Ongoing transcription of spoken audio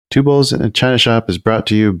Two Bulls in a China Shop is brought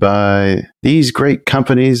to you by these great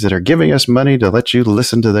companies that are giving us money to let you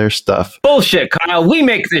listen to their stuff. Bullshit, Kyle. We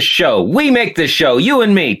make this show. You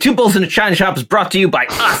and me. Two Bulls in a China Shop is brought to you by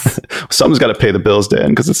us. Someone's got to pay the bills, Dan,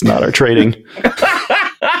 because it's not our trading.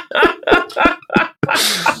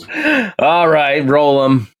 All right, roll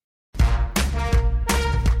them.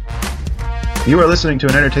 You are listening to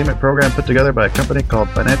an entertainment program put together by a company called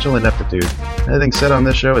Financial Ineptitude. Anything said on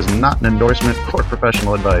this show is not an endorsement or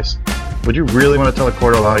professional advice. Would you really want to tell a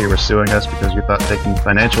court of law you were suing us because you thought taking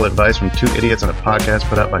financial advice from two idiots on a podcast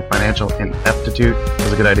put out by Financial Ineptitude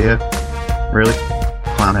was a good idea? Really?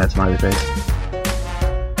 Clown hat smiley face.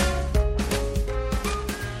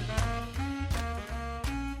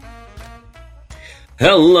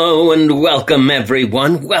 Hello and welcome,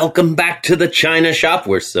 everyone. Welcome back to the China Shop.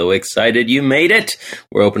 We're so excited you made it.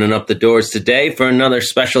 We're opening up the doors today for another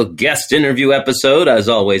special guest interview episode. As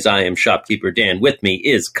always, I am Shopkeeper Dan. With me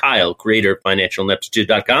is Kyle, creator of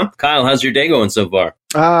FinancialIneptitude.com. Kyle, how's your day going so far?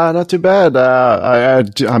 Not too bad.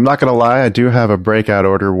 I'm not going to lie. I do have a breakout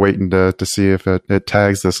order waiting to see if it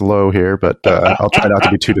tags this low here, but I'll try not to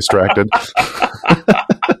be too distracted.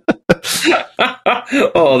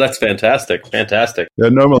 Oh, that's fantastic. Fantastic. Yeah,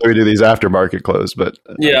 normally we do these aftermarket close, but...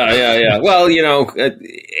 Yeah. Well, you know,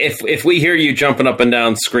 if we hear you jumping up and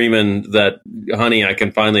down screaming that, honey, I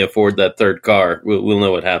can finally afford that third car, we'll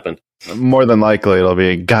know what happened. More than likely, it'll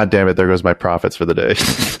be, God damn it, there goes my profits for the day.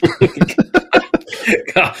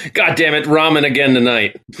 God damn it, ramen again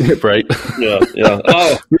tonight. Right. Yeah.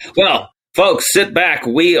 Oh, well. Folks, sit back.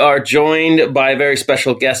 We are joined by a very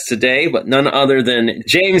special guest today, but none other than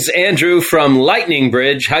James Andrew from Lightning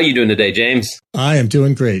Bridge. How you doing today, James? I am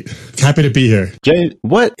doing great. Happy to be here. James,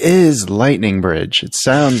 what is Lightning Bridge? It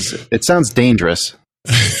sounds dangerous.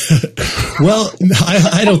 Well,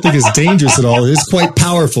 I don't think it's dangerous at all. It is quite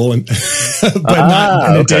powerful, but not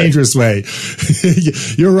in a dangerous way.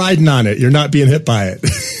 You're riding on it. You're not being hit by it.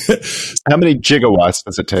 How many gigawatts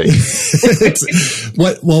does it take?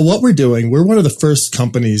 What we're doing, we're one of the first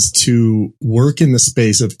companies to work in the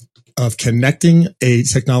space of connecting a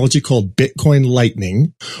technology called Bitcoin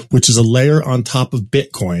Lightning, which is a layer on top of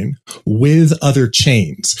Bitcoin, with other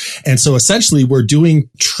chains. And so essentially we're doing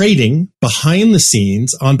trading behind the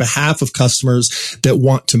scenes on behalf of customers that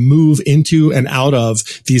want to move into and out of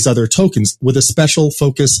these other tokens, with a special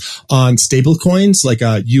focus on stable coins like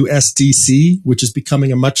USDC, which is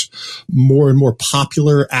becoming a much more and more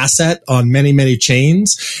popular asset on many, many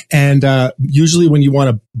chains. And usually when you want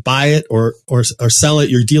to buy it or sell it,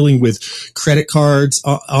 you're dealing with credit cards,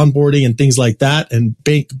 onboarding and things like that, and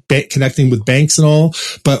bank connecting with banks and all.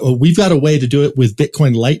 But we've got a way to do it with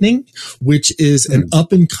Bitcoin Lightning, which is an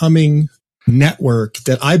up and coming network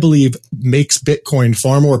that I believe makes Bitcoin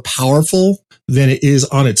far more powerful than it is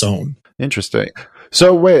on its own. Interesting.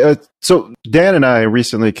 So wait, so Dan and I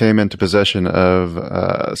recently came into possession of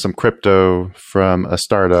some crypto from a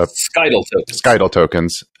startup, Skydle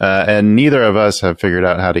tokens, and neither of us have figured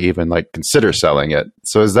out how to even consider selling it.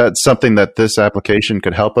 So is that something that this application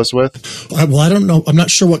could help us with? Well, I don't know. I'm not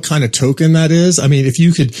sure what kind of token that is. I mean, if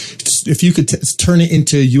you could turn it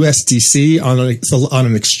into USDC on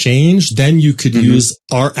an exchange, then you could use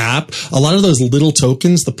our app. A lot of those little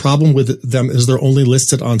tokens, the problem with them is they're only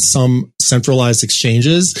listed on some centralized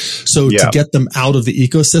exchanges. So to get them out of the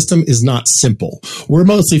ecosystem is not simple. We're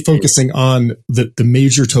mostly focusing on the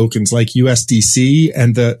major tokens like USDC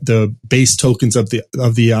and the base tokens of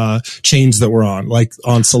the chains that we're on, like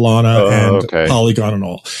on Solana and Polygon and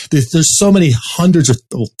all. There's so many hundreds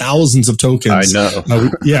or thousands of tokens. I know.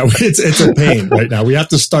 It's a pain right now. We have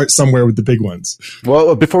to start somewhere with the big ones.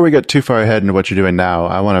 Well, before we get too far ahead into what you're doing now,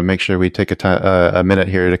 I want to make sure we take a minute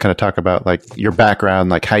here to kind of talk about your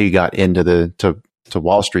background, how you got into to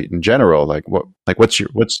Wall Street in general. What's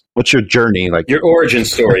your journey like? Your origin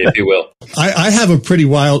story, if you will. I have a pretty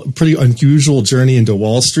unusual journey into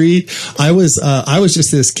Wall Street. I was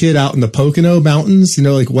just this kid out in the Pocono Mountains,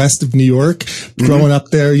 west of New York, growing up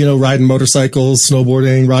there, riding motorcycles,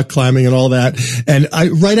 snowboarding, rock climbing and all that. And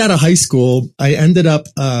right out of high school, I ended up,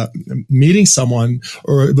 meeting someone,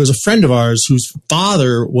 or it was a friend of ours whose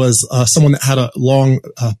father was, someone that had a long,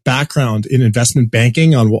 background in investment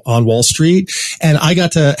banking on Wall Street. And I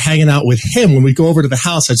got to hanging out with him. When we go over to the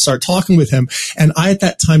house, I'd start talking with him. And I, at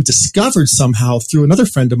that time, discovered somehow through another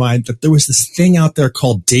friend of mine that there was this thing out there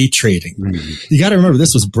called day trading. You got to remember,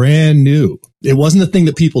 this was brand new. It wasn't a thing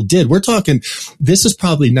that people did. We're talking, this is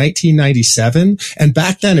probably 1997. And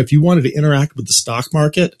back then, if you wanted to interact with the stock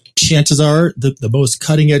market, chances are the most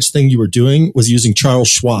cutting edge thing you were doing was using Charles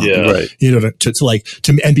Schwab. Yeah, right. You know,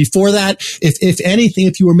 and before that, if anything,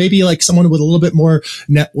 if you were maybe like someone with a little bit more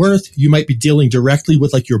net worth, you might be dealing directly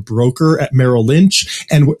with like your broker at Merrill Lynch,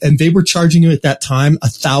 and they were charging you at that time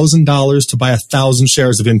 $1,000 to buy 1,000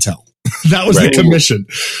 shares of Intel. That was the commission,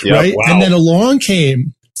 right? Wow. And then along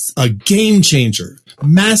came a game changer,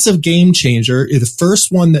 massive game changer. The first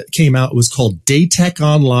one that came out was called Daytech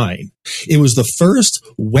Online. It was the first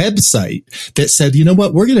website that said, you know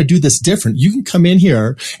what, we're going to do this different. You can come in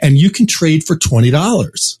here and you can trade for $20.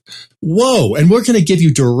 Whoa. And we're going to give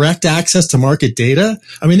you direct access to market data.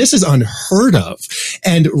 I mean, this is unheard of.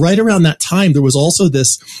 And right around that time, there was also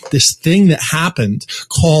this thing that happened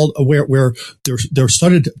called where there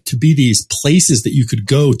started to be these places that you could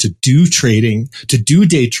go to do trading, to do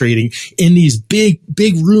day trading in these big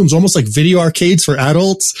rooms, almost like video arcades for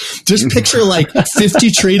adults. Just picture like 50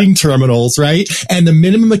 trading terminals, right? And the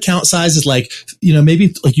minimum account size is like, you know,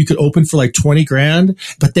 maybe like you could open for like 20 grand,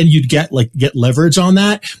 but then you'd get leverage on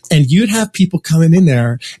that. And you'd have people coming in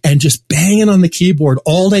there and just banging on the keyboard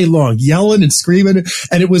all day long, yelling and screaming.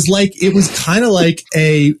 And it was kind of like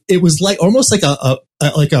almost like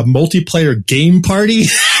a multiplayer game party,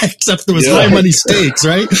 except there was high money stakes,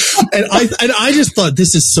 right? And I just thought,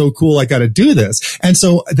 this is so cool. I got to do this. And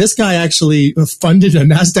so this guy actually funded a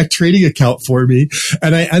NASDAQ trading account for me.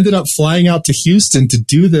 And I ended up flying out to Houston to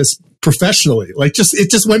do this professionally. It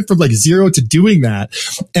just went from like zero to doing that.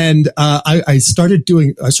 And, I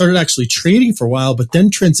started actually trading for a while, but then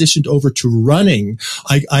transitioned over to running.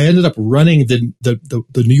 I ended up running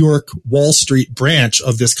the New York Wall Street branch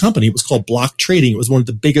of this company. It was called Block Trading. It was one of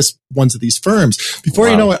the biggest ones of these firms. Before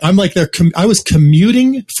you know it, I'm like I was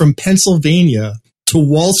commuting from Pennsylvania to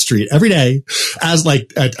Wall Street every day as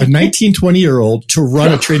like a 19, 20-year-old to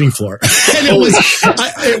run a trading floor. And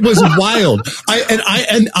it was wild.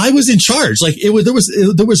 I was in charge. Like there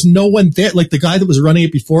was no one there. Like the guy that was running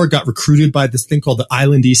it before got recruited by this thing called the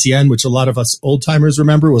Island ECN, which a lot of us old timers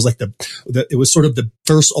remember was like it was sort of the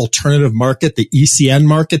first alternative market, the ECN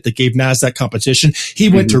market that gave NASDAQ competition. He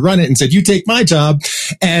went to run it and said, you take my job.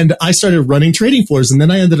 And I started running trading floors. And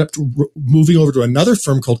then I ended up moving over to another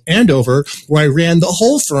firm called Andover, where I ran the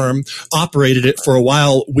whole firm, operated it for a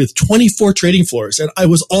while with 24 trading floors. And I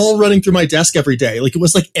was all running through my desk every day. Like it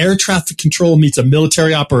was like air traffic control meets a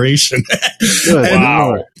military operation.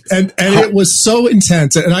 And it was so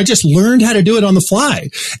intense. And I just learned how to do it on the fly.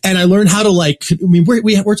 And I learned how to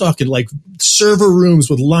we're talking like server rooms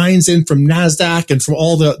with lines in from NASDAQ and from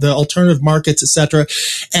all the alternative markets, et cetera.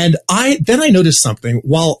 And then I noticed something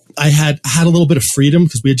while I had a little bit of freedom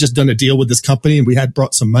because we had just done a deal with this company and we had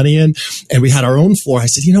brought some money in and we had our own floor. I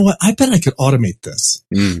said, you know what? I bet I could automate this.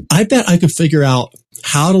 I bet I could figure out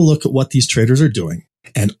how to look at what these traders are doing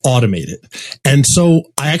and automate it. And so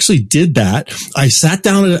I actually did that. I sat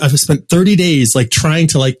down and I spent 30 days like trying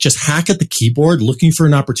to like just hack at the keyboard, looking for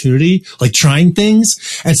an opportunity, like trying things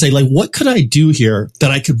and say like, what could I do here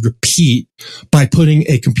that I could repeat by putting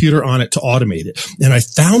a computer on it to automate it? And I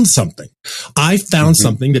found something.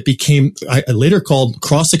 Something that became, I later called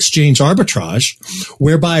cross-exchange arbitrage,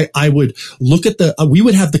 whereby I would look at we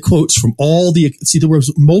would have the quotes from there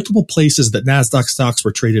was multiple places that NASDAQ stocks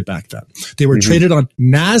were traded back then. They were traded on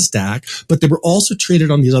NASDAQ, but they were also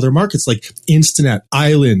traded on these other markets like Instinet,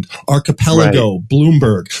 Island, Archipelago,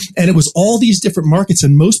 Bloomberg. And it was all these different markets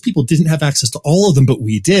and most people didn't have access to all of them, but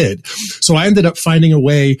we did. So I ended up finding a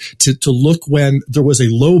way to look when there was a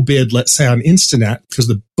low bid, let's say on Instinet, because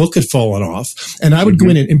the book had fallen off. And I would go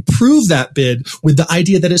in and improve that bid with the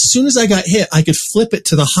idea that as soon as I got hit, I could flip it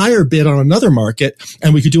to the higher bid on another market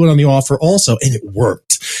and we could do it on the offer also. And it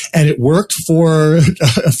worked. And it worked for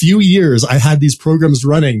a few years. I had these programs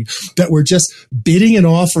running that were just bidding and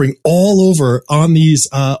offering all over on these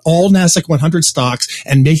all NASDAQ 100 stocks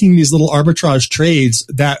and making these little arbitrage trades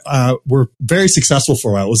that were very successful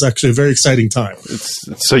for a while. It was actually a very exciting time.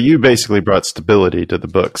 So you basically brought stability to the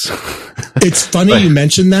books. It's funny you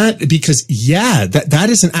mentioned that because, that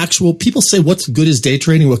is an actual, people say what's good is day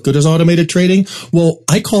trading, what good is automated trading? Well,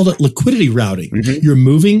 I called it liquidity routing. You're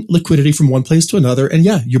moving liquidity from one place to another and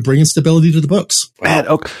you're bringing stability to the books. Man,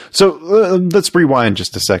 okay. So let's rewind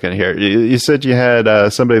just a second here. You said you had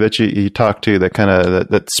somebody that you talked to that kind of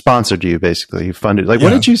that sponsored you, basically. You funded. Like, what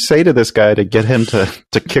did you say to this guy to get him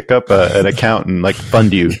to kick up an account and like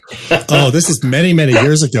fund you? Oh, this is many, many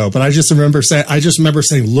years ago. But I just remember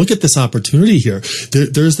saying, look at this opportunity here.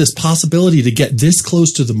 There's this possibility to get this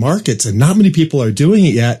close to the markets, and not many people are doing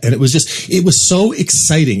it yet. And it was so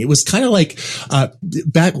exciting. It was kind of like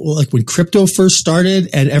back like when crypto first started,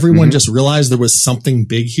 and everyone just realized there was something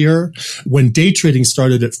big here. When day trading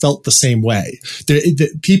started, it felt the same way.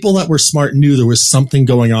 The people that were smart knew there was something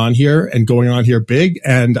going on here, and going on here big.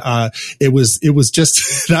 And it was just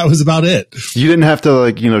that was about it. You didn't have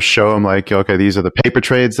to show them okay, these are the paper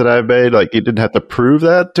trades that I've made. Like, you didn't have to prove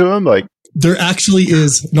that to them. Like, there actually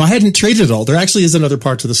is. No, I hadn't traded at all. There actually is another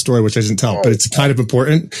part to the story, which I didn't tell, but it's kind of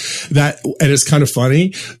important and it's kind of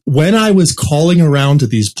funny. When I was calling around to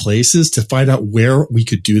these places to find out where we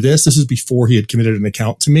could do this was before he had committed an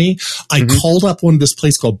account to me. I called up one of this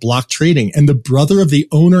place called Block Trading, and the brother of the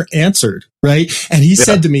owner answered. Right. And he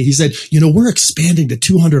said to me, we're expanding to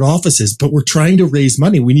 200 offices, but we're trying to raise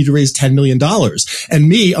money. We need to raise $10 million. And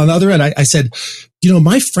me on the other end, I said,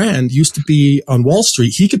 my friend used to be on Wall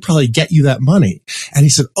Street. He could probably get you that money. And he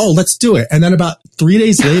said, oh, let's do it. And then about 3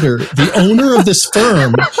 days later, the owner of this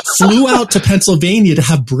firm flew out to Pennsylvania to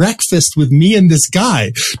have breakfast with me and this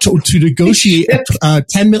guy to negotiate a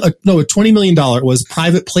 $20 million was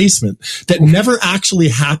private placement that never actually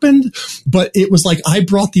happened. But it was like I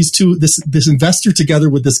brought this investor together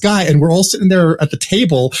with this guy, and we're all sitting there at the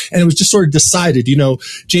table, and it was just sort of decided,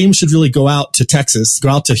 James should really go out to Texas, go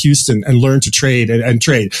out to Houston and learn to trade and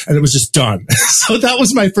trade. And it was just done. So that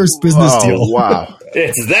was my first business deal. Wow.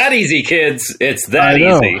 It's that easy, kids. It's that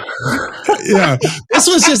easy. Yeah.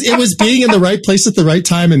 It was being in the right place at the right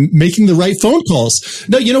time and making the right phone calls.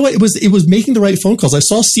 No, you know what? It was making the right phone calls. I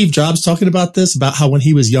saw Steve Jobs talking about this, about how when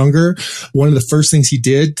he was younger, one of the first things he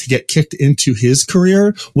did to get kicked into his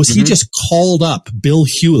career was he just called up Bill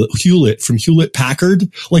Hewlett from Hewlett Packard,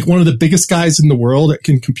 like one of the biggest guys in the world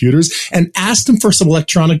in computers, and asked him for some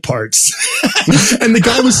electronic parts. And the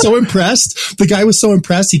guy was so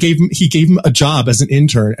impressed. He gave him a job as an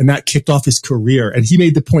intern, and that kicked off his career. And he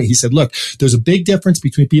made the point. He said, look, there's a big difference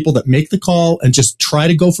between people that make the call and just try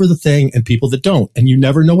to go for the thing and people that don't. And you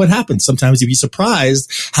never know what happens. Sometimes you'd be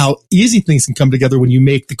surprised how easy things can come together when you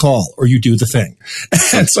make the call or you do the thing.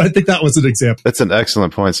 And so I think that was an example. That's an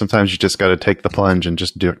excellent point. Sometimes you just got to take the plunge and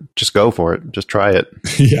just go for it. Just try it.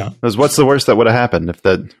 Yeah. Because what's the worst that would have happened if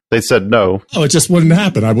they said no? Oh, it just wouldn't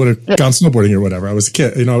happen. I would have gone snowboarding or whatever. I was a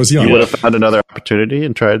kid. I was young. You would have found another opportunity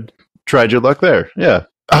and tried your luck there. Yeah.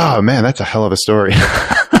 Oh man, that's a hell of a story.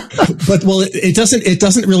 But it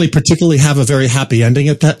doesn't really particularly have a very happy ending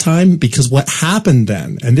at that time, because what happened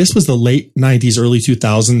then, and this was the late 90s, early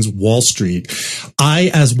 2000s, Wall Street.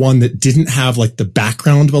 I, as one that didn't have like the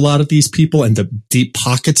background of a lot of these people and the deep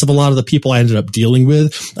pockets of a lot of the people I ended up dealing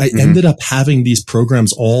with, I ended up having these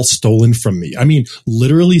programs all stolen from me. I mean,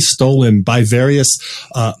 literally stolen by various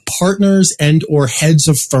partners and or heads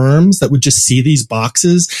of firms that would just see these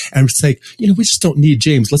boxes and say, we just don't need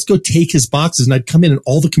James. Let's go take his boxes. And I'd come in and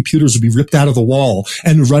all the computers would be ripped out of the wall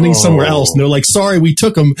and running somewhere else. And they're like, sorry, we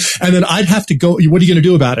took them. And then I'd have to go, what are you going to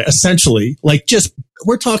do about it? Essentially, like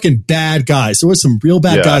we're talking bad guys. There was some real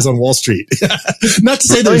bad guys on Wall Street. Not to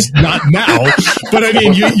say there's not now, but I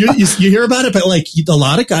mean, you hear about it, but like a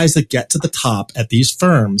lot of guys that get to the top at these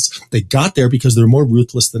firms, they got there because they're more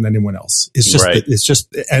ruthless than anyone else.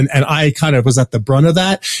 And I kind of was at the brunt of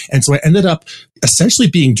that. And so I ended up essentially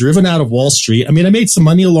being driven out of Wall Street. I mean, I made some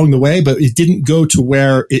money along the way, but it didn't go to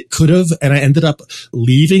where it could have. And I ended up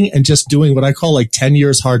leaving and just doing what I call like 10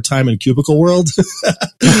 years hard time in cubicle world.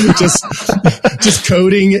 just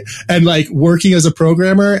coding and like working as a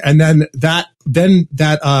programmer. And then that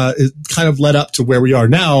kind of led up to where we are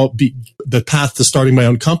now, the path to starting my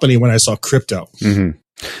own company when I saw crypto. Mm-hmm.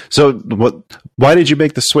 So why did you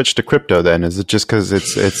make the switch to crypto then? Is it just because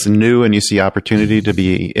it's new and you see opportunity to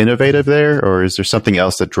be innovative there, or is there something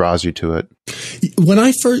else that draws you to it? When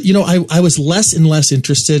I first, I was less and less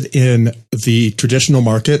interested in the traditional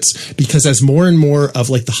markets, because as more and more of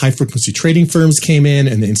like the high frequency trading firms came in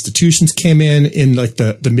and the institutions came in like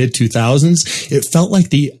the mid 2000s, it felt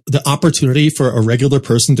like the opportunity for a regular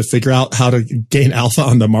person to figure out how to gain alpha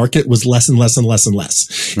on the market was less and less and less and less.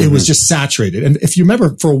 Mm-hmm. It was just saturated. And if you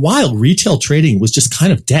remember, for a while, retail trading was just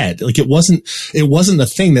kind of dead. Like it wasn't a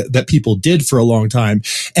thing that people did for a long time.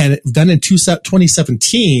 And then in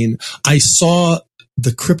 2017, I saw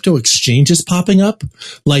the crypto exchanges popping up,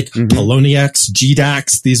 like Poloniex,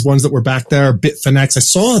 GDAX, these ones that were back there, Bitfinex. I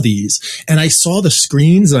saw these and I saw the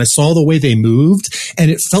screens and I saw the way they moved,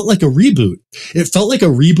 and it felt like a reboot. It felt like a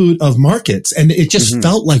reboot of markets, and it just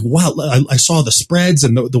felt like, wow, I saw the spreads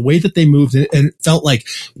and the way that they moved, and it felt like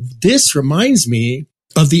this reminds me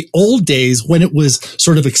of the old days when it was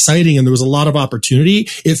sort of exciting and there was a lot of opportunity,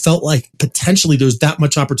 it felt like potentially there's that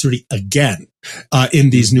much opportunity again in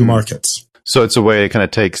these new markets. So it's a way it kind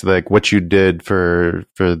of takes like what you did for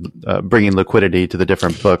bringing liquidity to the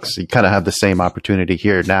different books. You kind of have the same opportunity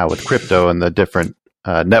here now with crypto and the different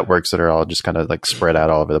networks that are all just kind of like spread out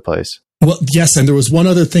all over the place. Well, yes. And there was one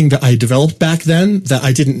other thing that I developed back then that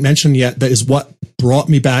I didn't mention yet. That is what brought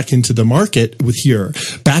me back into the market with here.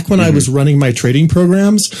 Back when I was running my trading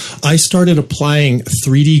programs, I started applying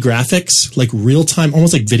 3D graphics, like real time,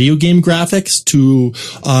 almost like video game graphics to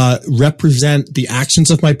represent the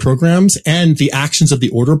actions of my programs and the actions of the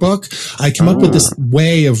order book. I came up with this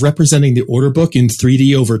way of representing the order book in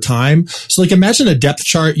 3D over time. So like imagine a depth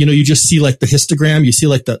chart, you just see like the histogram, you see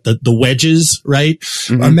like the wedges, right?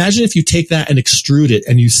 Imagine if you take that and extrude it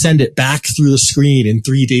and you send it back through the screen in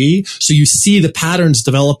 3D. So you see the patterns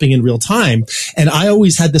developing in real time. And I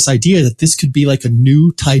always had this idea that this could be like a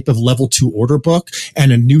new type of level 2 order book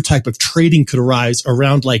and a new type of trading could arise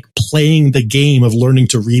around like playing the game of learning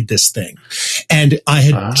to read this thing. And I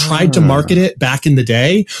had tried to market it back in the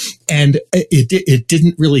day and it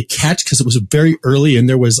didn't really catch because it was very early and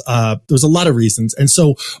there was a lot of reasons. And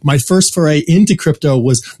so my first foray into crypto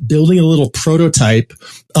was building a little prototype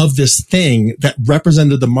of this thing that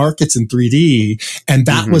represented the markets in 3D. And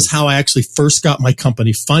that was how I actually first got my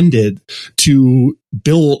company funded to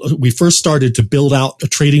build. We first started to build out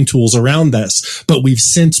trading tools around this, but we've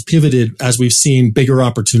since pivoted as we've seen bigger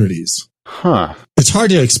opportunities. Huh. It's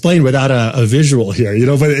hard to explain without a visual here,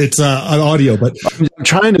 but it's an audio. But I'm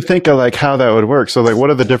trying to think of like how that would work. So like, what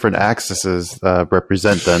are the different axes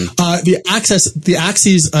represent then? The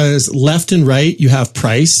axes is left and right. You have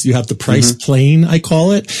price. You have the price plane, I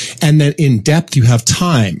call it, and then in depth you have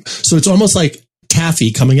time. So it's almost like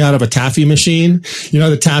taffy coming out of a taffy machine.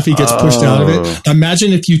 The taffy gets pushed out of it.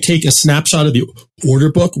 Imagine if you take a snapshot of the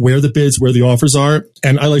order book, where the bids, where the offers are.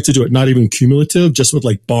 And I like to do it not even cumulative, just with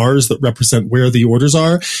like bars that represent where the orders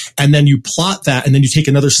are. And then you plot that and then you take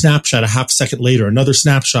another snapshot a half second later, another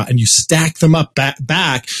snapshot, and you stack them up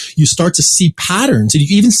back. You start to see patterns and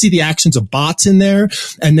you even see the actions of bots in there.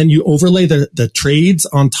 And then you overlay the trades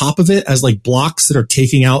on top of it as like blocks that are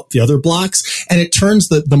taking out the other blocks. And it turns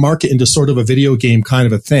the market into sort of a video game kind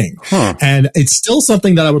of a thing. And it's still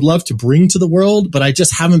something that I would love to bring to the world, but I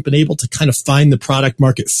just haven't been able to kind of find the product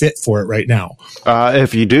market fit for it right now.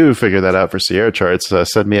 If you do figure that out for Sierra Charts,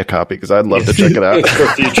 send me a copy because I'd love to check it out. For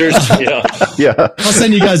futures, yeah. I'll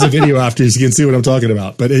send you guys a video after so you can see what I'm talking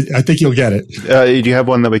about, but I think you'll get it. Do you have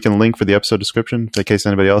one that we can link for the episode description in case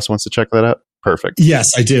anybody else wants to check that out? Perfect. Yes,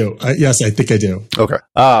 I do. Yes, I think I do. Okay.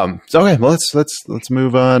 Okay. Well, let's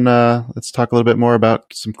move on. Let's talk a little bit more about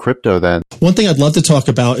some crypto then. One thing I'd love to talk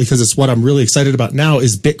about, because it's what I'm really excited about now,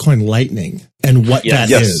 is Bitcoin Lightning and what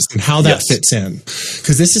that is and how that fits in.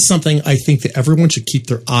 Because this is something I think that everyone should keep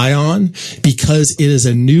their eye on because it is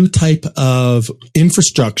a new type of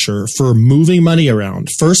infrastructure for moving money around.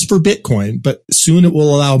 First for Bitcoin, but soon it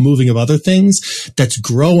will allow moving of other things that's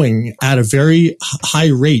growing at a very high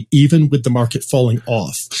rate, even with the market falling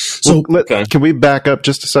off. So can we back up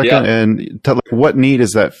just a second and tell what need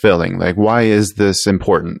is that filling? Like, why is this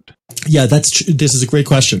important? Yeah, this is a great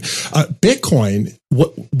question. Bitcoin,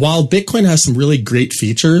 while Bitcoin has some really great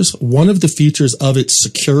features, one of the features of its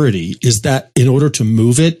security is that in order to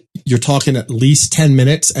move it, you're talking at least 10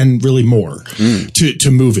 minutes and really more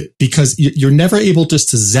to move it, because you're never able just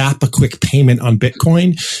to zap a quick payment on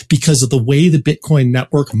Bitcoin because of the way the Bitcoin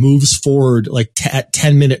network moves forward, like at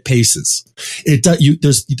 10-minute paces.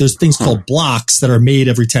 There's things called blocks that are made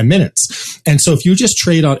every 10 minutes. And so if you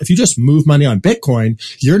just move money on Bitcoin,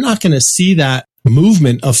 you're not going to see that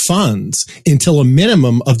movement of funds until a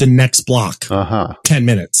minimum of the next block, 10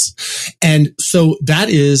 minutes. And so that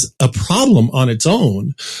is a problem on its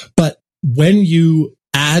own. But when you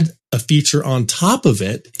add a feature on top of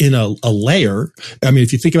it in a layer. I mean,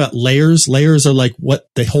 if you think about layers are like what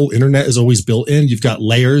the whole internet is always built in. You've got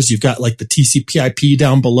layers, you've got like the TCP/IP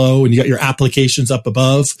down below, and you got your applications up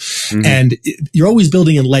above. And you're always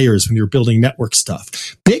building in layers when you're building network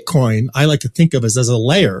stuff. Bitcoin, I like to think of as a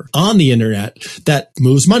layer on the internet that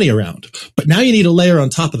moves money around. But now you need a layer on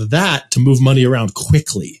top of that to move money around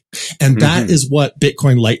quickly. And that is what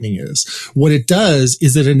Bitcoin Lightning is. What it does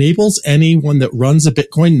is it enables anyone that runs a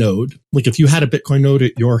Bitcoin node, like if you had a Bitcoin node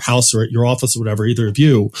at your house or at your office or whatever, either of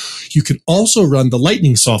you can also run the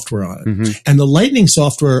Lightning software on it. And the Lightning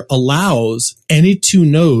software allows any two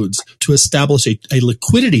nodes to establish a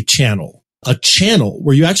liquidity channel a channel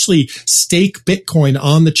where you actually stake Bitcoin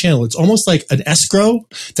on the channel. It's almost like an escrow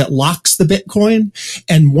that locks the Bitcoin.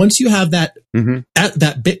 And once you have that,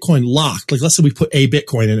 that Bitcoin locked, like let's say we put a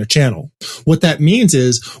Bitcoin in a channel, what that means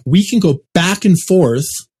is we can go back and forth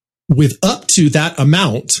with up to that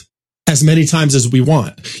amount as many times as we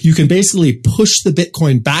want. You can basically push the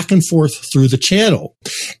Bitcoin back and forth through the channel.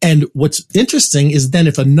 And what's interesting is then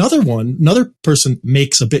if another person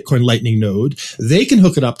makes a Bitcoin Lightning node, they can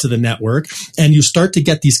hook it up to the network and you start to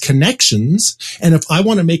get these connections. And if I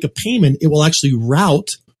want to make a payment, it will actually route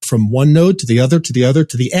from one node to the other, to the other,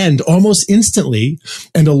 to the end almost instantly.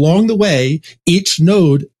 And along the way, each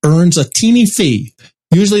node earns a teeny fee.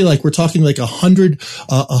 Usually, like we're talking like 100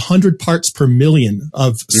 parts per million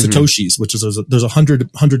of Satoshis, which is there's 100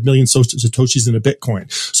 million Satoshis in a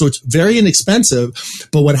Bitcoin. So it's very inexpensive.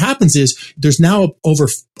 But what happens is there's now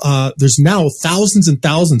thousands and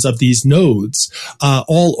thousands of these nodes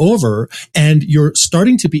all over, and you're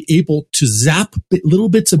starting to be able to zap little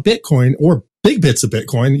bits of Bitcoin or big bits of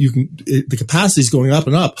Bitcoin. The capacity is going up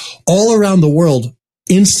and up all around the world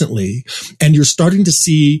instantly. And you're starting to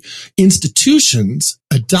see institutions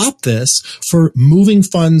adopt this for moving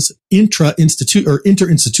funds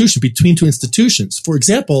inter-institution between two institutions. For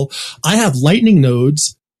example, I have Lightning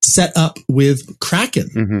nodes set up with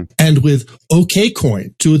Kraken and with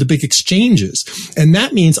OKCoin, two of the big exchanges. And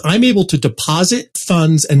that means I'm able to deposit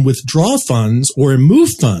funds and withdraw funds or move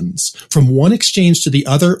funds from one exchange to the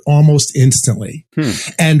other almost instantly.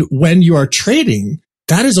 And when you are trading,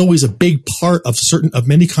 that is always a big part of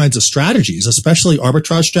many kinds of strategies, especially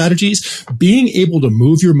arbitrage strategies. Being able to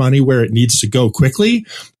move your money where it needs to go quickly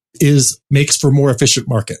makes for more efficient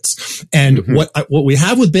markets. And what we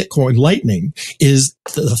have with Bitcoin Lightning is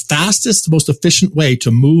the fastest, most efficient way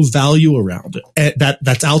to move value around it.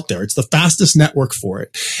 That's out there. It's the fastest network for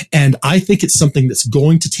it. And I think it's something that's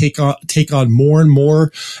going to take on more and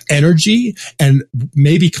more energy and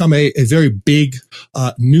may become a very big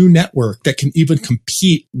new network that can even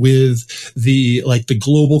compete with the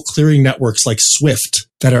global clearing networks like SWIFT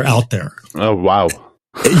that are out there. Oh, wow.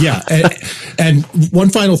 Yeah. And one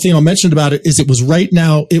final thing I'll mention about it is it was right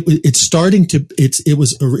now, it's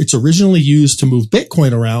originally used to move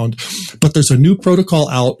Bitcoin around, but there's a new protocol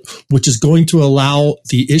out, which is going to allow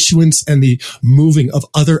the issuance and the moving of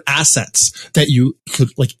other assets that you could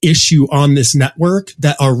issue on this network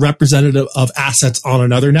that are representative of assets on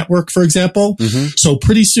another network, for example. So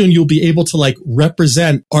pretty soon you'll be able to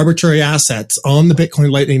represent arbitrary assets on the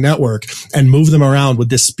Bitcoin Lightning Network and move them around with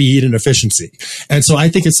this speed and efficiency. And so I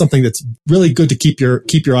think it's something that's really good to keep your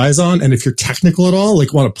eyes on. And if you're technical at all,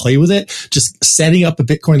 want to play with it, just setting up a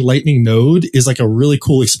Bitcoin Lightning node is a really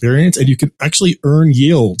cool experience. And you can actually earn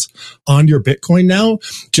yield on your Bitcoin now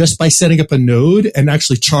just by setting up a node and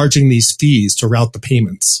actually charging these fees to route the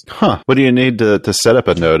payments. What do you need to set up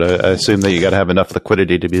a node? I assume that you got to have enough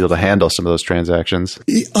liquidity to be able to handle some of those transactions.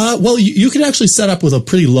 Well, you can actually set up with a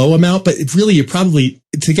pretty low amount, but you probably,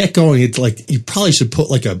 to get going, it's you probably should put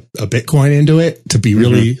a Bitcoin into it to be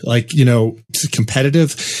really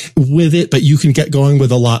competitive with it, but you can get going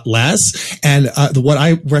with a lot less. And what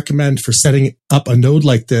I recommend for setting up a node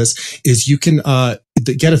like this is you can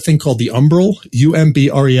get a thing called the Umbrel,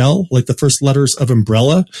 UMBREL, like the first letters of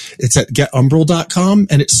umbrella. It's at getumbrel.com,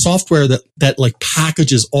 and it's software that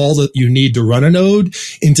packages all that you need to run a node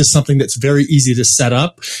into something that's very easy to set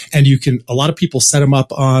up. And a lot of people set them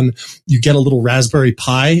up on, you get a little Raspberry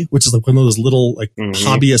Pi, which is one of those little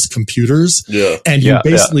hobbyist computers. Yeah. And you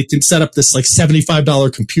basically can set up this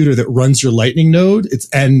 $75 computer that runs your Lightning node. It's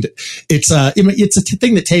a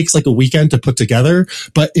thing that takes a weekend to put together.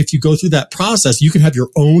 But if you go through that process, you can have your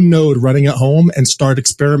own node running at home and start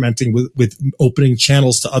experimenting with opening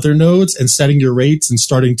channels to other nodes and setting your rates and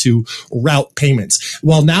starting to route payments.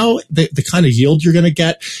 Well, now the kind of yield you're going to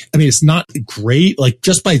get, it's not great.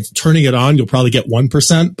 Just by turning it on, you'll probably get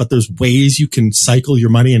 1%, but there's ways you can cycle your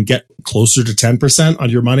money and get closer to 10% on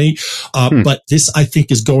your money. But this, I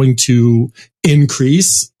think, is going to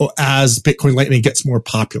increase as Bitcoin Lightning gets more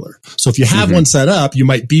popular. So if you have one set up, you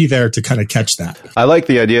might be there to kind of catch that. I like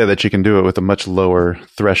the idea that you can do it with a much lower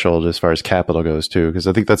threshold as far as capital goes too, because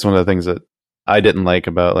I think that's one of the things that I didn't like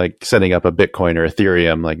about setting up a Bitcoin or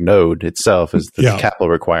Ethereum node itself is the capital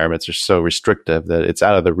requirements are so restrictive that it's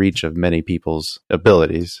out of the reach of many people's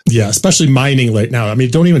abilities. Yeah, especially mining right now.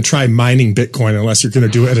 Don't even try mining Bitcoin unless you're going to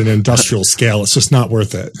do it at an industrial scale. It's just not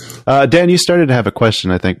worth it. Dan, you started to have a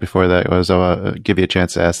question, I think, before that. I'll give you a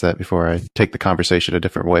chance to ask that before I take the conversation a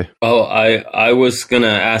different way. Oh, I was going to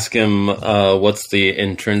ask him what's the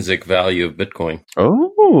intrinsic value of Bitcoin? Oh.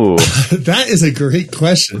 That is a great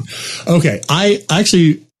question. Okay. I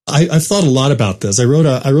actually I've thought a lot about this. I wrote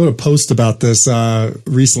a post about this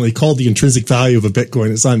recently called "The Intrinsic Value of a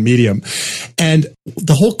Bitcoin." It's on Medium, and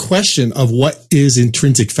the whole question of what is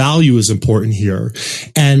intrinsic value is important here.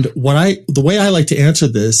 And the way I like to answer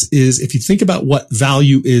this is, if you think about what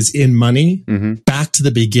value is in money, back to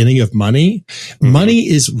the beginning of money, money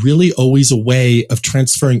is really always a way of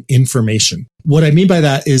transferring information. What I mean by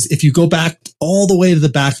that is, if you go back all the way to the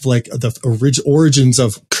back of like the origins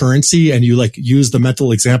of currency, and you like use the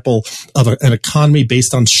mental example of an economy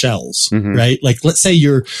based on shells, right? Like, let's say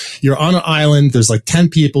you're on an island, there's like 10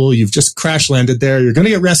 people, you've just crash landed there, you're going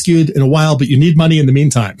to get rescued in a while, but you need money in the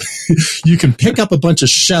meantime. You can pick up a bunch of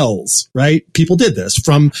shells, right? People did this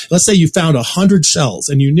let's say you found 100 shells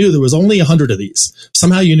and you knew there was only 100 of these.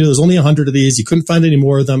 Somehow you knew there was only 100 of these, you couldn't find any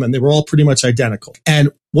more of them, and they were all pretty much identical. And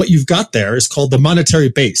what you've got there is called the monetary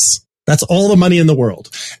base. That's all the money in the world.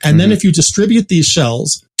 And then if you distribute these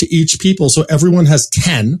shells to each people, so everyone has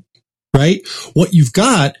 10, right? What you've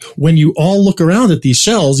got, when you all look around at these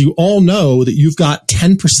shells, you all know that you've got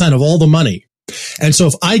 10% of all the money. And so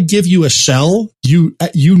if I give you a shell, you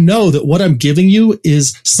know that what I'm giving you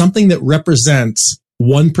is something that represents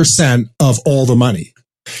 1% of all the money.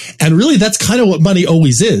 And really, that's kind of what money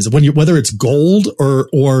always is. Whether it's gold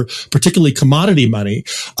or particularly commodity money,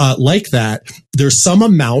 like that, there's some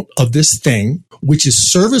amount of this thing which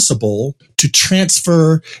is serviceable to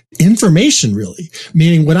transfer information, really.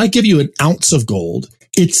 Meaning, when I give you an ounce of gold,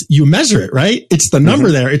 you measure it, right? It's the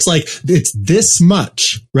number there. It's like, it's this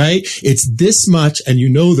much, right? It's this much. And you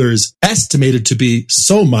know, there's estimated to be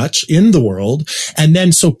so much in the world. And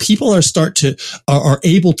then, so people are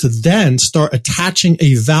able to then start attaching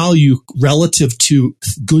a value relative to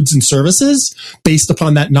goods and services based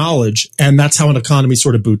upon that knowledge. And that's how an economy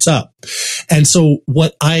sort of boots up. And so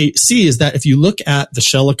what I see is that if you look at the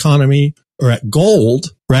shell economy or at gold,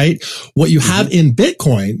 right, what you have in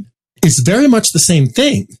Bitcoin is very much the same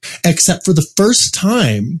thing, except for the first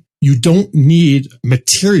time, you don't need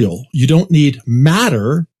material. You don't need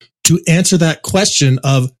matter to answer that question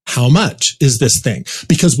of how much is this thing?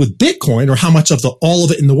 Because with Bitcoin, or how much of all of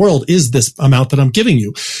it in the world is this amount that I'm giving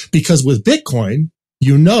you? Because with Bitcoin,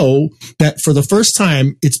 you know that for the first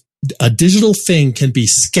time, a digital thing can be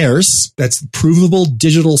scarce. That's provable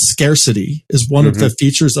digital scarcity is one of the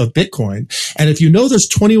features of Bitcoin. And if you know there's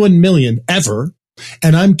 21 million ever,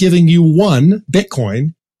 and I'm giving you 1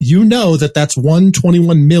 Bitcoin, you know that that's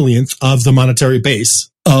 1/21 millionth of the monetary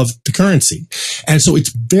base of the currency. And so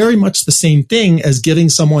it's very much the same thing as giving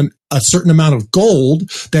someone a certain amount of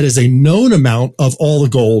gold that is a known amount of all the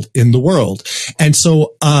gold in the world. And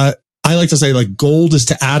so, I like to say, like, gold is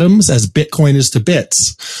to atoms as Bitcoin is to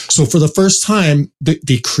bits. So for the first time,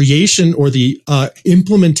 the creation or the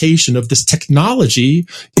implementation of this technology,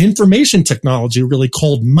 information technology, really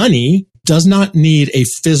called money, does not need a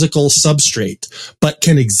physical substrate, but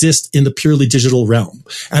can exist in the purely digital realm.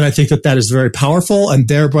 And I think that is very powerful. And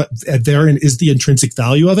therein is the intrinsic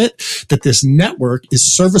value of it, that this network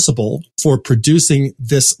is serviceable for producing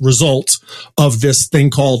this result of this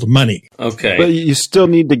thing called money. Okay. But you still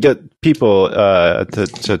need to get people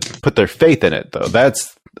to put their faith in it, though.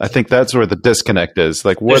 I think that's where the disconnect is.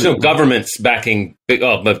 Like, there's no governments backing.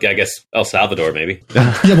 I guess El Salvador, maybe.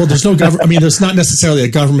 Yeah, well, there's no government. I mean, there's not necessarily a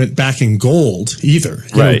government backing gold either.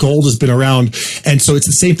 You know, gold has been around, and so it's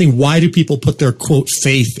the same thing. Why do people put their quote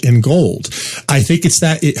faith in gold? I think it's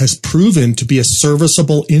that it has proven to be a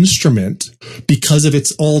serviceable instrument because of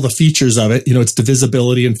all the features of it. You know, its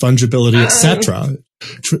divisibility and fungibility, etc.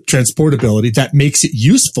 Transportability that makes it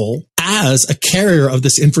useful as a carrier of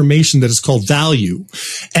this information that is called value.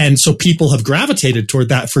 And so people have gravitated toward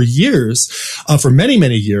that for years, for many,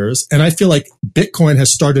 many years. And I feel like Bitcoin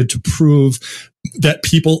has started to prove that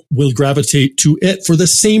people will gravitate to it for the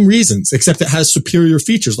same reasons, except it has superior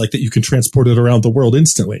features, like that you can transport it around the world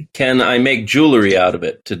instantly. Can I make jewelry out of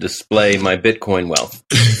it to display my Bitcoin wealth?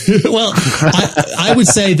 Well, I would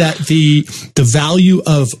say that the value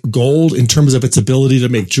of gold in terms of its ability to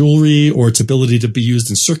make jewelry or its ability to be used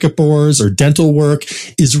in circuit boards or dental work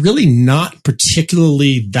is really not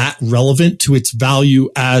particularly that relevant to its value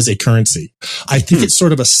as a currency. I think it's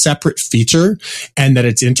sort of a separate feature and that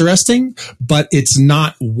it's interesting, but it's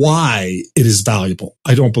not why it is valuable,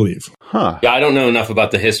 I don't believe. Huh. Yeah, I don't know enough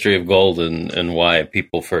about the history of gold and why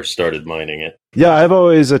people first started mining it. Yeah, I've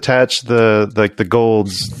always attached the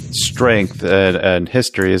gold's strength and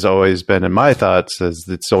history has always been in my thoughts as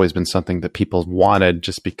it's always been something that people wanted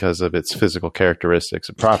just because of its physical characteristics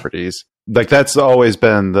and properties. Like, that's always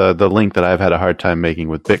been the link that I've had a hard time making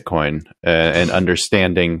with Bitcoin and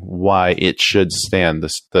understanding why it should stand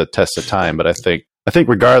the test of time. But I think I think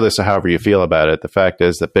regardless of however you feel about it, the fact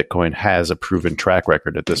is that Bitcoin has a proven track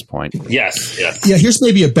record at this point. Yes. Yeah, here's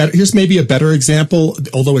maybe a better example,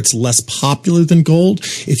 although it's less popular than gold.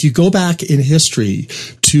 If you go back in history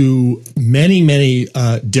to many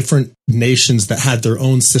different nations that had their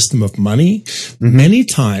own system of money, many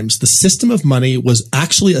times the system of money was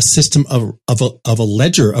actually a system of a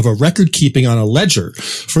ledger, of a record keeping on a ledger.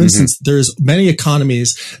 For instance, there's many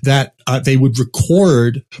economies that they would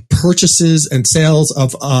record purchases and sales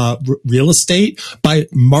of real estate by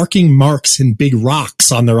marking marks in big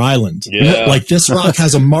rocks on their island. Yeah. Like this rock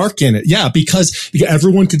has a mark in it. Yeah, because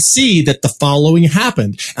everyone could see that the following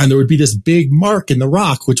happened. And there would be this big mark in the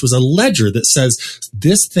rock, which was a ledger that says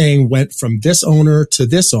this thing went from this owner to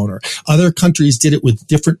this owner. Other countries did it with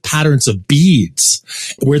different patterns of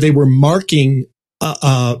beads where they were marking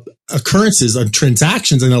occurrences and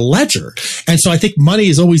transactions in a ledger. And so I think money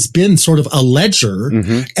has always been sort of a ledger,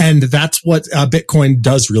 and that's what Bitcoin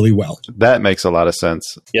does really well. That makes a lot of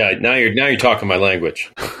sense. Yeah. Now you're talking my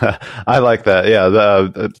language. I like that.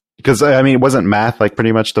 Yeah. Because I mean, wasn't math like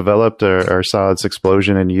pretty much developed or saw its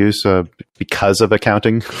explosion in use because of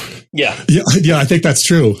accounting? Yeah. Yeah, I think that's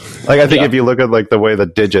true. Like, I think if you look at like the way the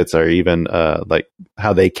digits are even like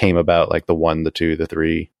how they came about, like the 1, the 2, the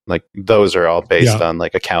 3, like those are all based on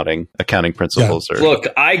like accounting principles. Yeah. Or Look,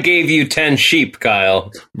 I gave you 10 sheep,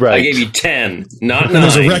 Kyle. Right. I gave you 10, not 9. And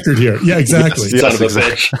there's a record here. Yeah, exactly. Son of a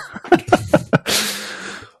exactly. bitch.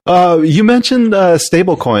 You mentioned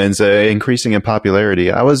stable coins increasing in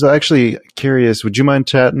popularity. I was actually curious. Would you mind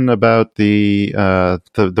chatting about the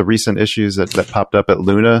recent issues that popped up at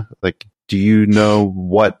Luna? Like, do you know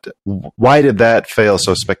why did that fail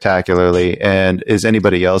so spectacularly? And is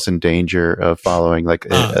anybody else in danger of following like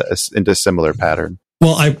into a similar pattern?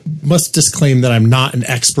 Well, I must disclaim that I'm not an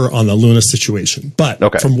expert on the Luna situation, but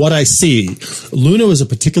from what I see, Luna was a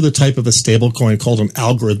particular type of a stablecoin called an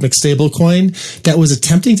algorithmic stablecoin that was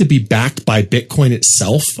attempting to be backed by Bitcoin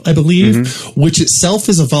itself, I believe, which itself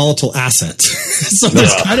is a volatile asset. So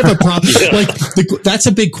there's kind of a problem. Like that's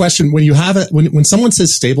a big question when you have it. When someone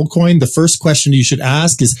says stablecoin, the first question you should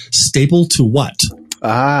ask is stable to what?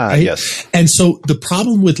 Right? Yes. And so the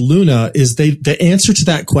problem with Luna is the answer to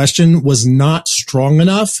that question was not strong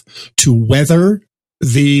enough to weather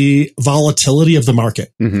the volatility of the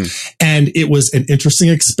market. And it was an interesting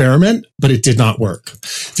experiment, but it did not work.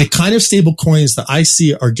 The kind of stable coins that I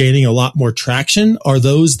see are gaining a lot more traction are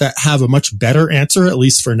those that have a much better answer, at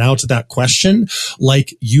least for now, to that question,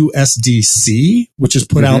 like USDC, which is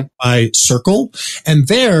put out by Circle. And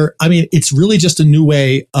there, I mean, it's really just a new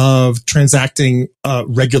way of transacting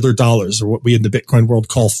regular dollars, or what we in the Bitcoin world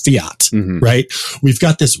call fiat, right? We've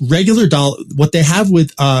got this regular dollar. What they have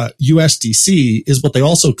with USDC is what they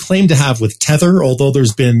also claim to have with Tether, although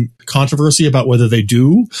there's been controversy about whether they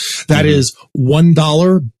do. That is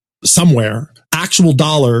 $1 somewhere, actual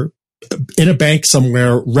dollar in a bank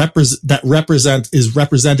somewhere is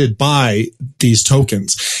represented by these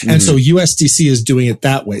tokens. And so USDC is doing it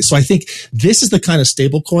that way. So I think this is the kind of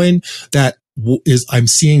stable coin that I'm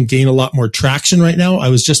seeing gain a lot more traction right now. I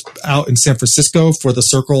was just out in San Francisco for the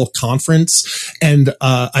Circle conference, and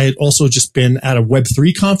I had also just been at a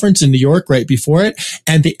Web3 conference in New York right before it,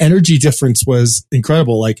 and the energy difference was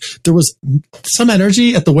incredible. Like there was some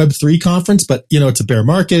energy at the Web3 conference, but it's a bear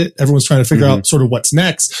market. Everyone's trying to figure out sort of what's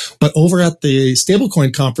next. But over at the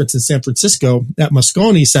stablecoin conference in San Francisco at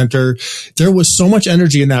Moscone Center, there was so much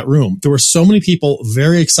energy in that room. There were so many people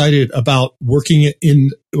very excited about working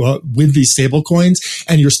with these stable coins,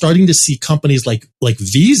 and you're starting to see companies like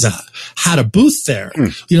Visa had a booth there.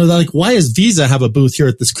 They're like, why does Visa have a booth here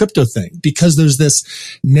at this crypto thing? Because there's this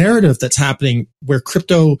narrative that's happening where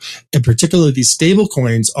crypto, and particularly these stable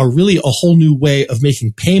coins, are really a whole new way of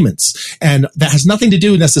making payments. And that has nothing to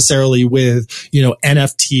do necessarily with,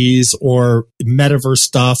 NFTs or metaverse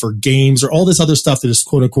stuff or games or all this other stuff that is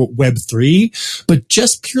quote unquote Web3, but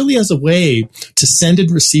just purely as a way to send and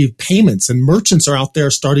receive payments. And merchants are out there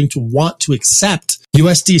starting to want to accept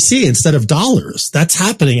USDC instead of dollars. That's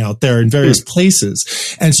happening out there in various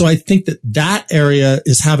places. And so I think that area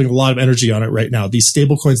is having a lot of energy on it right now. These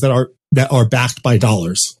stable coins that are backed by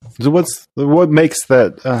dollars. So what makes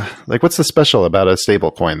that what's the special about a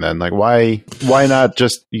stable coin then? Like why not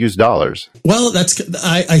just use dollars? Well,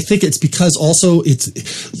 I think it's because also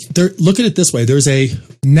look at it this way. There's a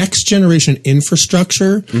next generation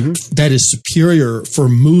infrastructure that is superior for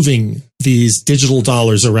moving these digital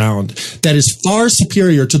dollars around that is far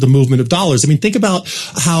superior to the movement of dollars. I mean, think about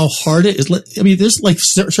how hard it is. I mean, there's like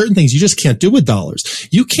certain things you just can't do with dollars.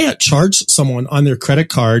 You can't charge someone on their credit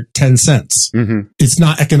card 10 cents. Mm-hmm. It's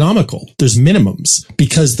not economical. There's minimums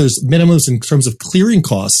because there's minimums in terms of clearing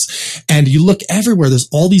costs. And you look everywhere, there's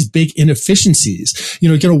all these big inefficiencies. You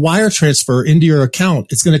know, get a wire transfer into your account.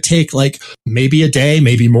 It's going to take like maybe a day,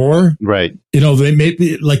 maybe more. Right. You know, they may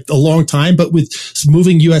be like a long time, but with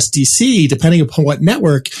moving USDC, depending upon what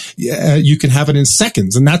network, you can have it in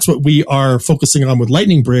seconds. And that's what we are focusing on with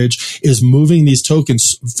Lightning Bridge, is moving these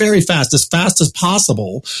tokens very fast as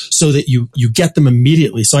possible so that you get them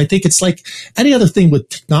immediately. So I think it's like any other thing with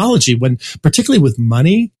technology, particularly with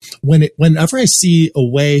money, whenever I see a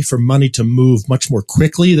way for money to move much more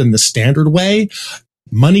quickly than the standard way,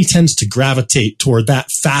 money tends to gravitate toward that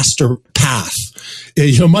faster path.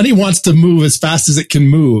 You know, money wants to move as fast as it can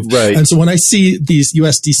move. Right. And so when I see these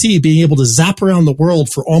USDC being able to zap around the world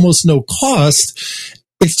for almost no cost,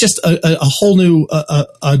 it's just a whole new,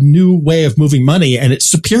 a new way of moving money, and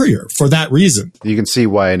it's superior for that reason. You can see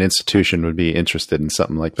why an institution would be interested in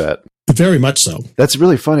something like that. Very much so. That's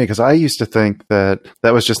really funny because I used to think that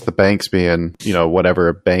was just the banks being, you know, whatever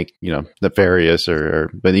a bank, you know, nefarious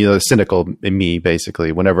but you know, the cynical in me,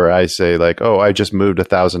 basically. Whenever I say like, oh, I just moved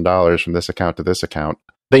 $1,000 from this account to this account,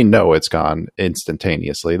 they know it's gone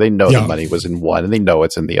instantaneously. They know the money was in one, and they know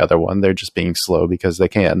it's in the other one. They're just being slow because they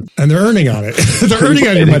can. And they're earning on it. They're earning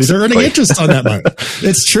on your money. They're earning interest on that money.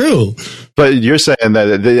 It's true. But you're saying that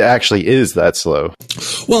it actually is that slow.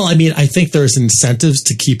 Well, I mean, I think there's incentives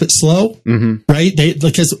to keep it slow, right?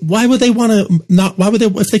 Because why would they want to not? Why would they,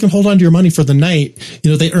 if they can hold on to your money for the night?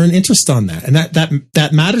 You know, they earn interest on that, and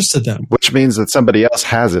that matters to them. Which means that somebody else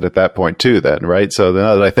has it at that point too, then, right? So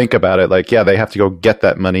now that I think about it, like, yeah, they have to go get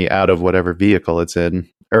that money out of whatever vehicle it's in,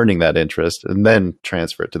 earning that interest, and then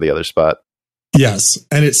transfer it to the other spot. Yes,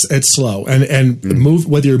 and it's slow, and move,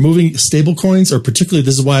 whether you're moving stable coins, or particularly,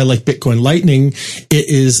 this is why I like Bitcoin Lightning. It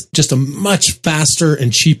is just a much faster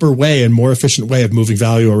and cheaper way and more efficient way of moving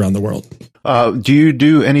value around the world. Do you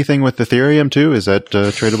do anything with Ethereum too? Is that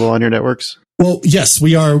tradable on your networks? Well, yes,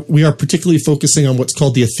 we are particularly focusing on what's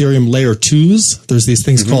called the Ethereum layer 2s. There's these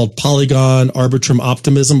things called Polygon, Arbitrum,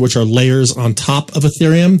 Optimism, which are layers on top of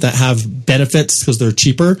Ethereum that have benefits because they're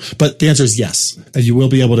cheaper. But the answer is yes, and you will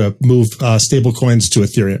be able to move stable coins to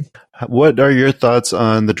Ethereum. What are your thoughts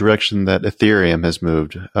on the direction that Ethereum has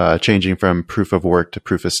moved, changing from proof of work to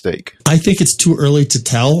proof of stake? I think it's too early to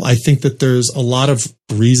tell. I think that there's a lot of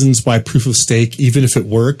reasons why proof of stake, even if it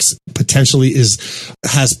works, potentially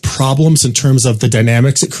has problems in terms of the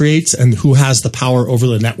dynamics it creates and who has the power over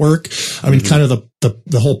the network. I mean, kind of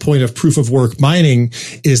the whole point of proof of work mining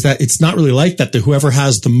is that it's not really like that. That whoever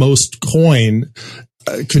has the most coin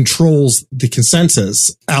controls the consensus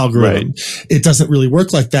algorithm. Right. It doesn't really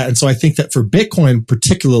work like that. And so I think that for Bitcoin,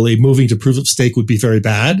 particularly, moving to proof of stake would be very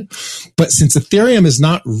bad. But since Ethereum is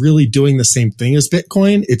not really doing the same thing as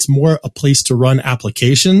Bitcoin, it's more a place to run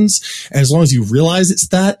applications. And as long as you realize it's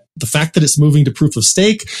that, the fact that it's moving to proof of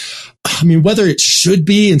stake, I mean, whether it should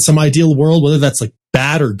be in some ideal world, whether that's like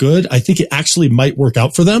bad or good, I think it actually might work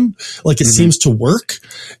out for them. Like it seems to work.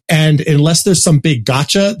 And unless there's some big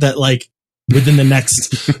gotcha that like, within the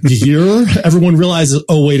next year, everyone realizes,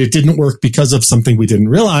 oh, wait, it didn't work because of something we didn't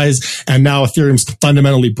realize. And now Ethereum's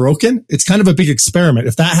fundamentally broken. It's kind of a big experiment.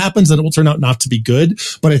 If that happens, then it will turn out not to be good.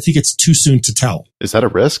 But I think it's too soon to tell. Is that a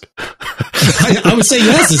risk? I would say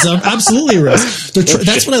yes. It's absolutely a risk.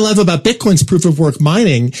 That's what I love about Bitcoin's proof of work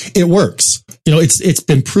mining. It works. You know, it's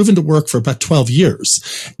been proven to work for about 12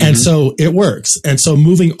 years. And so it works. And so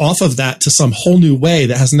moving off of that to some whole new way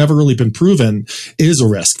that has never really been proven is a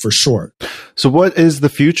risk for sure. So what is the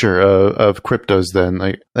future of cryptos then?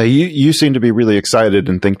 Like you seem to be really excited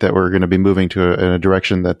and think that we're going to be moving to in a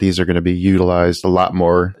direction that these are going to be utilized a lot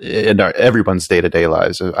more in everyone's day-to-day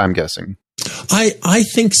lives, I'm guessing. I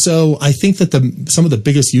think so. I think that some of the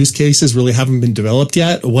biggest use cases really haven't been developed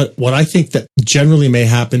yet. What I think that generally may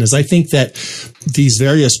happen is I think that these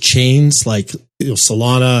various chains like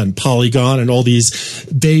Solana and Polygon and all these,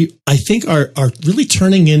 I think are really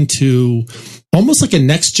turning into almost like a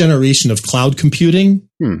next generation of cloud computing.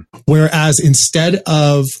 Whereas instead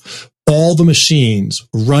of all the machines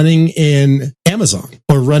running in Amazon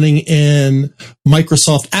or running in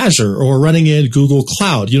Microsoft Azure or running in Google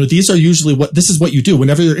Cloud, these are usually this is what you do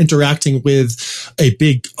whenever you're interacting with a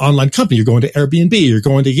big online company. You're going to Airbnb, you're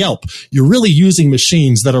going to Yelp. You're really using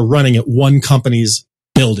machines that are running at one company's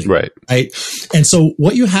building. Right. Right. And so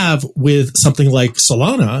what you have with something like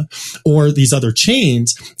Solana or these other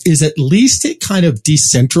chains is at least it kind of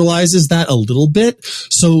decentralizes that a little bit.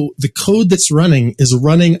 So the code that's running is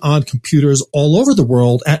running on computers all over the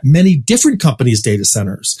world at many different companies' data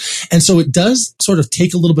centers. And so it does sort of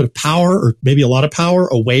take a little bit of power, or maybe a lot of power,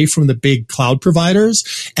 away from the big cloud providers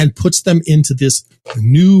and puts them into this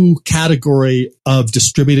new category of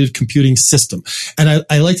distributed computing system. And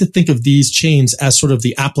I like to think of these chains as sort of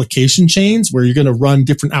the application chains where you're going to run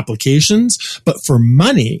different applications. But for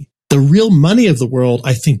money, the real money of the world,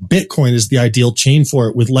 I think Bitcoin is the ideal chain for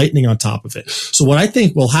it with Lightning on top of it. So what I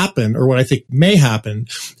think will happen, or what I think may happen,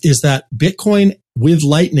 is that Bitcoin with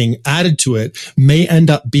Lightning added to it may end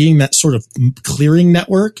up being that sort of clearing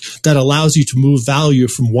network that allows you to move value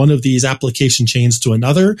from one of these application chains to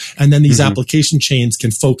another. And then these application chains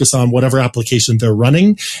can focus on whatever application they're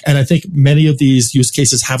running. And I think many of these use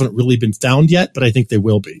cases haven't really been found yet, but I think they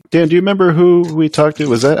will be. Dan, do you remember who we talked to?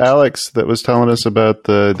 Was that Alex that was telling us about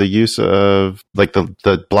the use of like the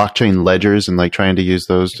blockchain ledgers and like trying to use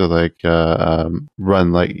those to like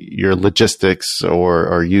run like your logistics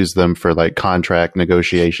or use them for like contract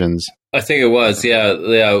negotiations? I think it was, yeah.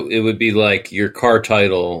 It would be like your car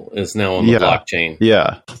title is now on the blockchain.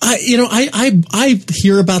 Yeah. I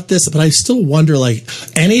hear about this, but I still wonder, like,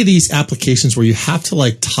 any of these applications where you have to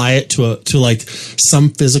like tie it to like some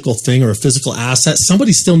physical thing or a physical asset,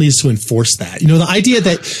 somebody still needs to enforce that. You know, the idea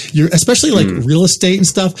that you're, especially like real estate and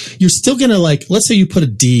stuff, you're still going to like, let's say you put a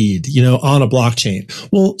deed, you know, on a blockchain.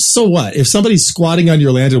 Well, so what? If somebody's squatting on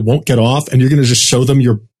your land and won't get off and you're going to just show them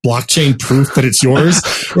your blockchain proof that it's yours,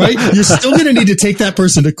 right? You're still going to need to take that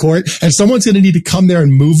person to court, and someone's going to need to come there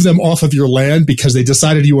and move them off of your land because they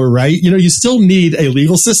decided you were right. You know, you still need a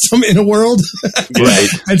legal system in a world. Right.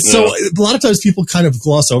 And so a lot of times people kind of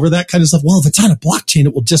gloss over that kind of stuff. Well, if it's on a blockchain,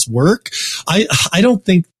 it will just work. I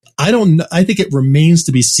think it remains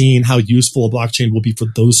to be seen how useful a blockchain will be for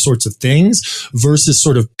those sorts of things versus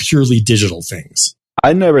sort of purely digital things.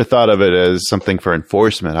 I never thought of it as something for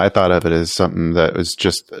enforcement. I thought of it as something that was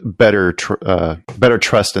just better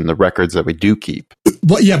trust in the records that we do keep.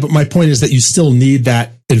 Well, yeah, but my point is that you still need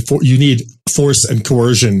that. You need force and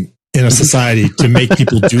coercion in a society to make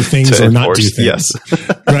people do things or not do things. Yes.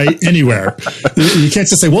 Right? Anywhere. You can't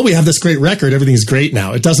just say, well, we have this great record. Everything's great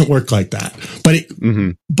now. It doesn't work like that. But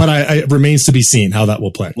it remains to be seen how that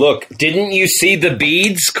will play. Look, didn't you see the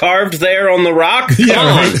beads carved there on the rock? Yeah,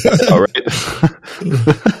 right. All right.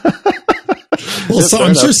 Well, so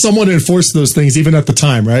I'm sure someone enforced those things even at the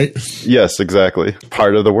time, right? Yes, exactly.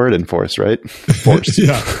 Part of the word enforce, right? Force.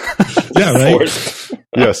 Yeah, right. Force.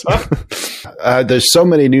 Yes. There's so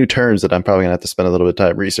many new terms that I'm probably going to have to spend a little bit of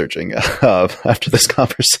time researching after this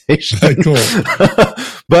conversation. Cool.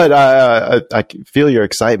 But I feel your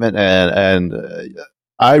excitement, and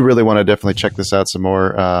I really want to definitely check this out some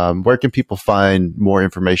more. Where can people find more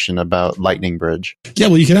information about Lightning Bridge? Yeah,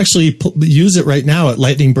 well, you can actually use it right now at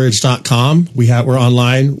lightningbridge.com. We're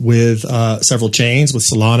online with several chains with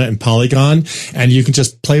Solana and Polygon, and you can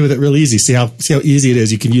just play with it real easy. See how easy it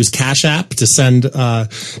is. You can use Cash App to send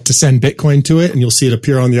Bitcoin to it, and you'll see it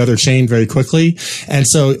appear on the other chain very quickly. And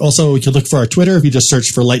so also you can look for our Twitter. If you just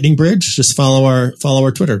search for Lightning Bridge, just follow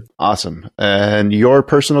our Twitter. Awesome. And your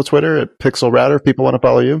personal Twitter at Pixel Router, if people want to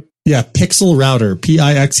follow you? Yeah, Pixel Router,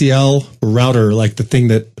 Pixel router, like the thing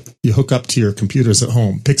that you hook up to your computers at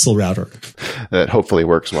home. Pixel Router. That hopefully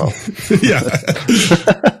works well. Yeah.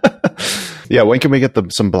 Yeah, when can we get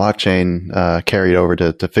some blockchain carried over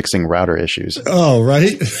to fixing router issues? Oh, right.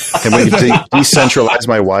 Can we decentralize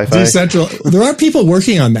my Wi-Fi? There are people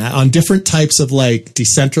working on that, on different types of like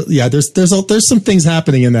decentral. Yeah, there's some things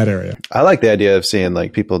happening in that area. I like the idea of seeing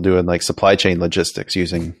like people doing like supply chain logistics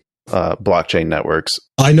using blockchain networks.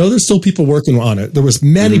 I know there's still people working on it. There was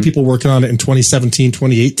many people working on it in 2017,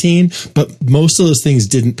 2018, but most of those things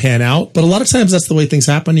didn't pan out. But a lot of times that's the way things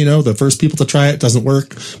happen. You know, the first people to try it doesn't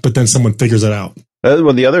work, but then someone figures it out.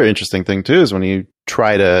 Well, the other interesting thing too is when you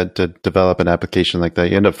try to develop an application like that,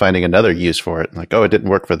 you end up finding another use for it. Like, oh, it didn't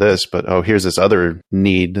work for this, but here's this other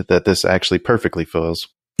need that this actually perfectly fills.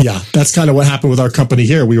 Yeah, that's kind of what happened with our company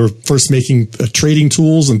here. We were first making trading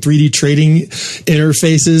tools and 3D trading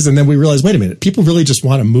interfaces. And then we realized, wait a minute, people really just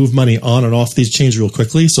want to move money on and off these chains real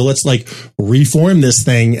quickly. So let's like reform this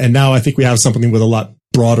thing. And now I think we have something with a lot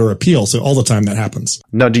broader appeal. So all the time that happens.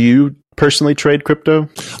 Now, do you personally trade crypto?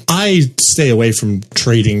 I stay away from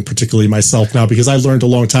trading, particularly myself now, because I learned a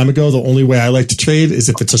long time ago the only way I like to trade is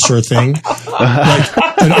if it's a sure thing, like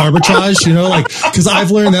an arbitrage, you know, like, because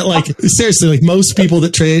I've learned that, like, seriously, like most people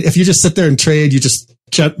that trade, if you just sit there and trade,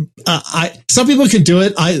 Some people can do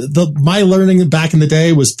it. My learning back in the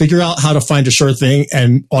day was figure out how to find a sure thing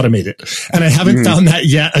and automate it. And I haven't found that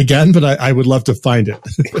yet again, but I would love to find it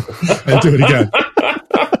and do it again.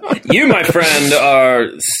 You, my friend, are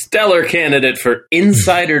stellar candidate for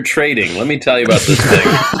insider trading. Let me tell you about this thing.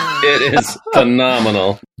 It is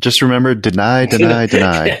phenomenal. Just remember, deny.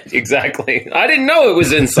 Exactly. I didn't know it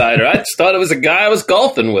was insider. I just thought it was a guy I was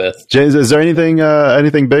golfing with. James, is there anything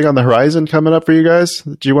big on the horizon coming up for you guys?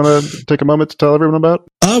 Do you want to take a moment to tell everyone about?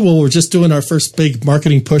 Well, we're just doing our first big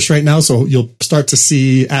marketing push right now. So you'll start to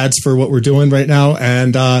see ads for what we're doing right now.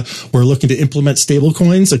 And we're looking to implement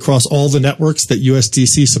stablecoins across all the networks that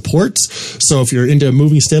USDC supports. So if you're into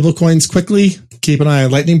moving stablecoins quickly, keep an eye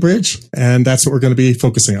on Lightning Bridge. And that's what we're going to be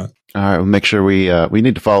focusing on. All right, we'll make sure we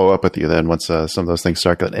need to follow up with you then once some of those things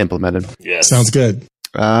start getting implemented. Yes. Sounds good.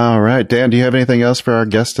 All right, Dan, do you have anything else for our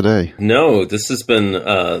guest today? No, this has been,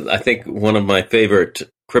 I think, one of my favorite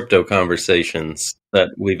crypto conversations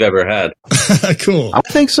that we've ever had. Cool. I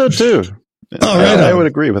think so too. All right, I would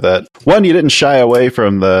agree with that. One, you didn't shy away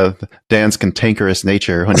from Dan's cantankerous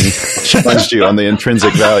nature when he challenged you on the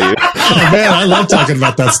intrinsic value. Oh man, I love talking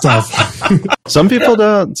about that stuff. Some people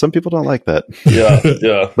don't. Some people don't like that.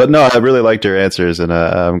 Yeah. But no, I really liked your answers, and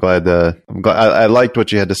I'm glad. I liked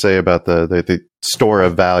what you had to say about the store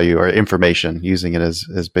of value or information, using it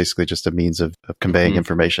as basically just a means of conveying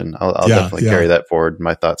information. I'll definitely carry that forward in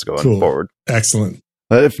my thoughts going forward. Excellent.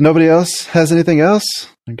 If nobody else has anything else,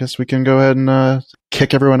 I guess we can go ahead and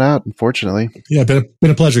kick everyone out, unfortunately. Yeah, been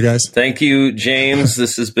a pleasure, guys. Thank you, James.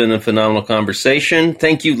 This has been a phenomenal conversation.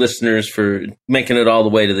 Thank you, listeners, for making it all the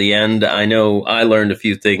way to the end. I know I learned a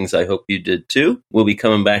few things. I hope you did too. We'll be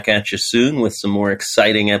coming back at you soon with some more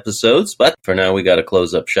exciting episodes, but for now, we got to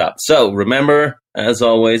close up shop. So remember, as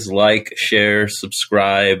always, like, share,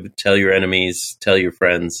 subscribe, tell your enemies, tell your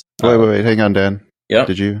friends. Wait, hang on, Dan. Yep.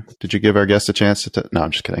 Did you give our guest a chance to? No,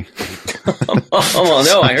 I'm just kidding. Oh,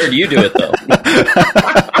 no, I heard you do it, though.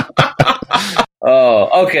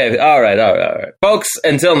 Oh, okay. All right. Folks,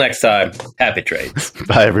 until next time, happy trades.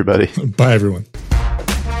 Bye, everybody. Bye, everyone.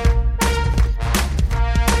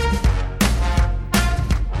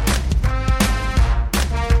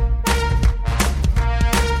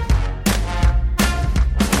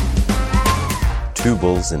 Two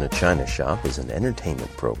Bulls in a China Shop is an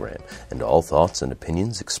entertainment program, and all thoughts and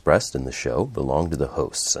opinions expressed in the show belong to the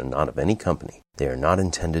hosts and not of any company. They are not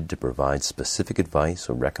intended to provide specific advice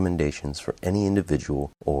or recommendations for any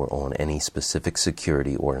individual or on any specific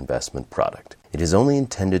security or investment product. It is only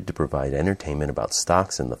intended to provide entertainment about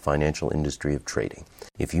stocks in the financial industry of trading.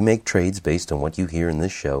 If you make trades based on what you hear in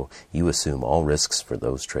this show, you assume all risks for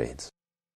those trades.